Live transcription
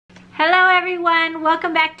Hello everyone,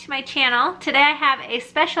 welcome back to my channel. Today I have a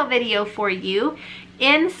special video for you.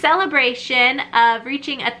 In celebration of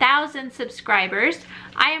reaching 1,000 subscribers,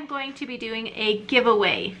 I am going to be doing a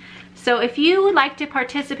giveaway. So if you would like to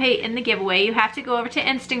participate in the giveaway, you have to go over to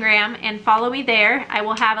Instagram and follow me there. I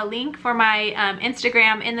will have a link for my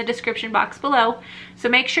Instagram in the description box below. So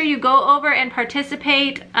make sure you go over and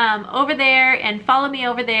participate over there and follow me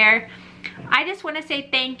over there. I just want to say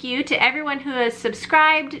thank you to everyone who has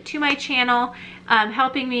subscribed to my channel,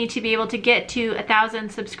 helping me to be able to get to 1,000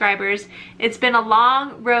 subscribers. It's been a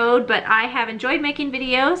long road, but I have enjoyed making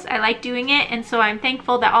videos. I like doing it, and so I'm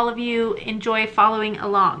thankful that all of you enjoy following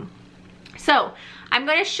along. So I'm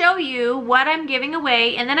going to show you what I'm giving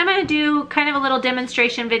away, and then I'm going to do kind of a little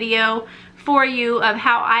demonstration video for you of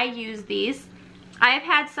how I use these. I have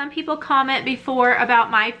had some people comment before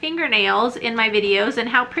about my fingernails in my videos and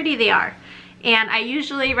how pretty they are. And I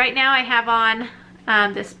usually, right now I have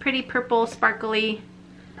on this pretty purple sparkly,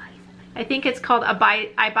 I think it's called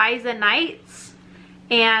Ibiza Nights.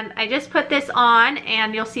 And I just put this on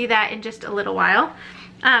and you'll see that in just a little while.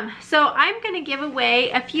 So I'm going to give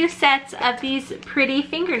away a few sets of these pretty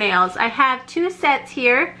fingernails. I have 2 sets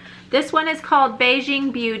here. This one is called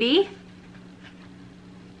Beijing Beauty.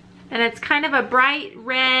 And it's kind of a bright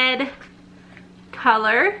red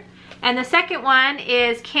color. And the second one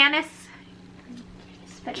is Canis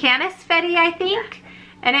Fetty, I think.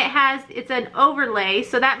 Yeah. And it's an overlay.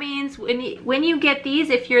 So that means when you get these,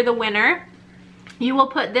 if you're the winner, you will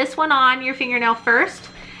put this one on your fingernail first.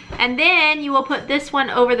 And then you will put this one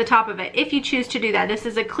over the top of it, if you choose to do that. This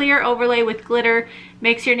is a clear overlay with glitter.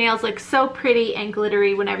 Makes your nails look so pretty and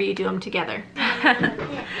glittery whenever you do them together.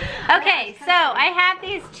 Okay, so I have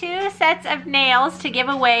these 2 sets of nails to give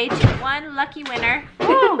away to one lucky winner.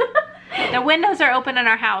 Woo! The windows are open in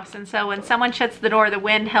our house, and so when someone shuts the door, the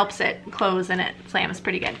wind helps it close and it slams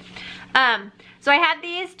pretty good. So I have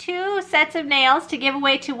these 2 sets of nails to give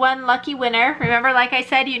away to one lucky winner. Remember, like I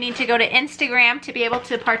said, you need to go to Instagram to be able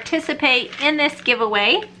to participate in this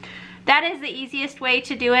giveaway. That is the easiest way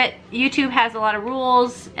to do it. YouTube has a lot of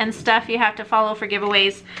rules and stuff you have to follow for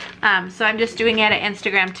giveaways. So I'm just doing it at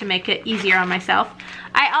Instagram to make it easier on myself.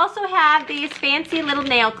 I also have these fancy little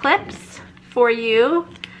nail clips for you.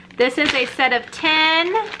 This is a set of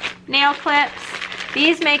 10 nail clips.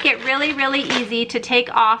 These make it really, really easy to take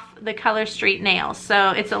off the Color Street nails.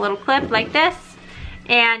 So it's a little clip like this,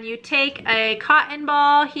 and you take a cotton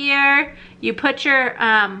ball here, you put your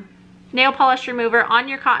nail polish remover on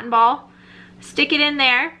your cotton ball, stick it in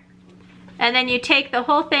there, and then you take the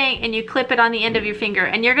whole thing and you clip it on the end of your finger.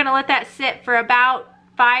 And you're gonna let that sit for about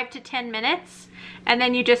 5 to 10 minutes. And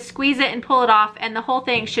then you just squeeze it and pull it off, and the whole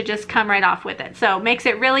thing should just come right off with it. So it makes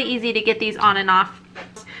it really easy to get these on and off.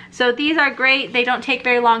 So these are great. They don't take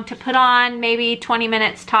very long to put on, maybe 20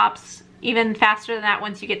 minutes tops, even faster than that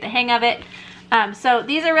once you get the hang of it. So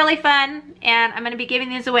these are really fun, and I'm gonna be giving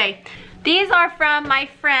these away. These are from my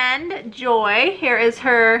friend Joy. Here is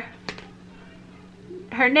her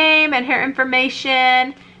name and her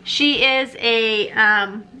information. She is a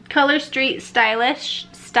Color Street stylist,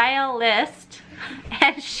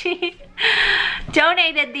 and she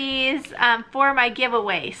donated these for my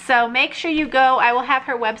giveaway. So make sure you go. I will have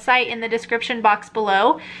her website in the description box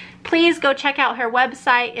below. Please go check out her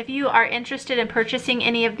website. If you are interested in purchasing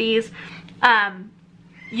any of these,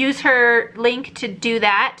 use her link to do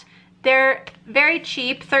that. They're very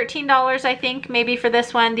cheap, $13 I think, maybe for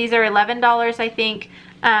this one. These are $11 I think.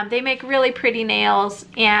 They make really pretty nails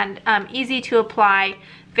and easy to apply.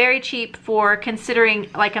 Very cheap for considering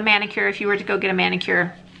like a manicure. If you were to go get a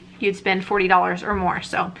manicure, you'd spend $40 or more.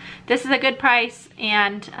 So this is a good price,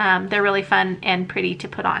 and they're really fun and pretty to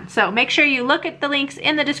put on. So make sure you look at the links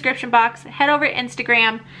in the description box, head over to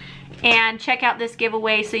Instagram, and check out this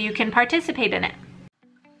giveaway so you can participate in it.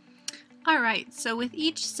 Alright, so with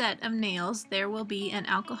each set of nails, there will be an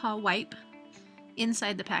alcohol wipe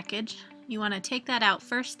inside the package. You want to take that out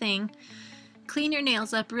first thing, clean your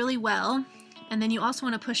nails up really well, and then you also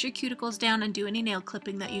want to push your cuticles down and do any nail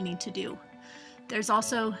clipping that you need to do. There's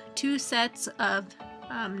also 2 sets of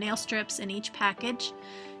nail strips in each package.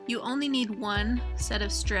 You only need 1 set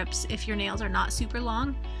of strips if your nails are not super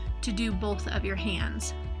long to do both of your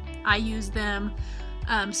hands. I use them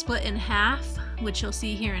split in half, which you'll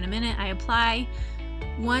see here in a minute. I apply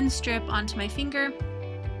 1 strip onto my finger,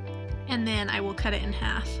 and then I will cut it in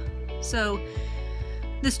half. So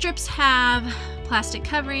the strips have plastic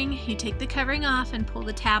covering. You take the covering off and pull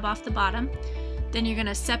the tab off the bottom. Then you're going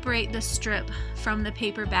to separate the strip from the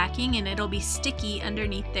paper backing, and it'll be sticky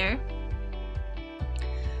underneath there.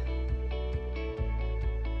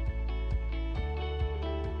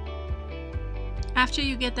 After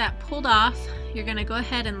you get that pulled off, you're going to go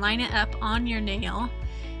ahead and line it up on your nail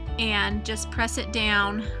and just press it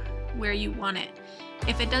down where you want it.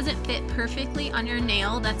 If it doesn't fit perfectly on your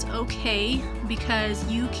nail, that's okay, because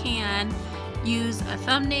you can use a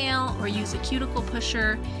thumbnail or use a cuticle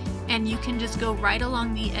pusher, and you can just go right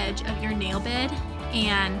along the edge of your nail bed,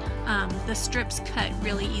 and the strips cut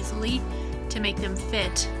really easily to make them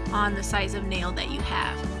fit on the size of nail that you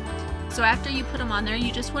have. So after you put them on there,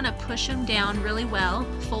 you just want to push them down really well,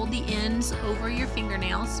 fold the ends over your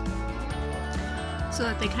fingernails so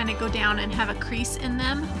that they kind of go down and have a crease in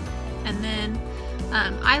them. And then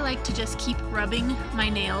I like to just keep rubbing my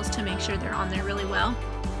nails to make sure they're on there really well.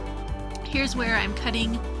 Here's where I'm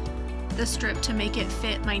cutting the strip to make it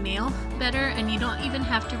fit my nail better, and you don't even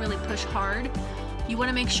have to really push hard. You want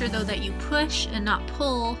to make sure though that you push and not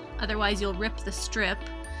pull, otherwise you'll rip the strip,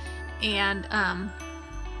 and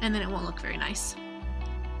then it won't look very nice.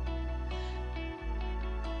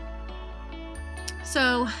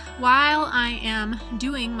 So while I am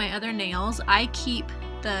doing my other nails, I keep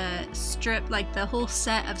the strip, like the whole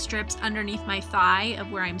set of strips, underneath my thigh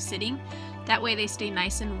of where I'm sitting. That way they stay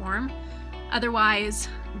nice and warm. Otherwise,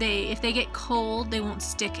 if they get cold, they won't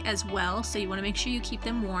stick as well, so you want to make sure you keep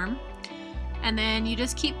them warm. And then you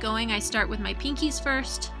just keep going. I start with my pinkies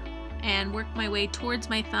first and work my way towards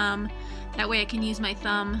my thumb. That way I can use my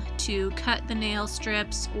thumb to cut the nail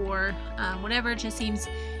strips or whatever. It just seems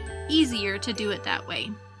easier to do it that way.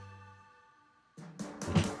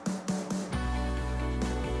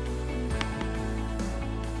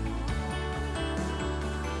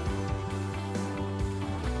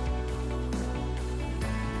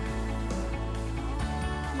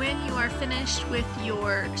 When you are finished with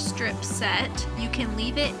your strip set, you can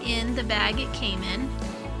leave it in the bag it came in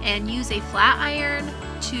and use a flat iron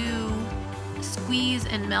to squeeze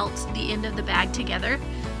and melt the end of the bag together.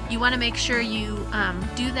 You want to make sure you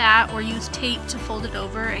do that, or use tape to fold it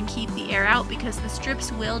over and keep the air out, because the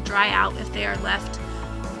strips will dry out if they are left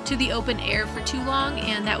to the open air for too long,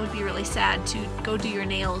 and that would be really sad to go do your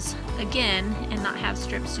nails again and not have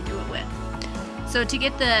strips to do it with. So to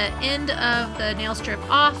get the end of the nail strip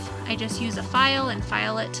off, I just use a file and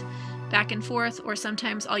file it back and forth, or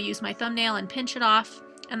sometimes I'll use my thumbnail and pinch it off.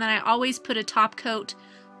 And then I always put a top coat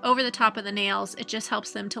over the top of the nails. It just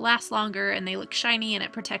helps them to last longer and they look shiny, and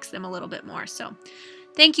it protects them a little bit more. So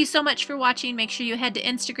thank you so much for watching. Make sure you head to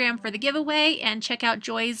Instagram for the giveaway and check out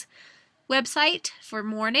Joy's website for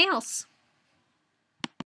more nails.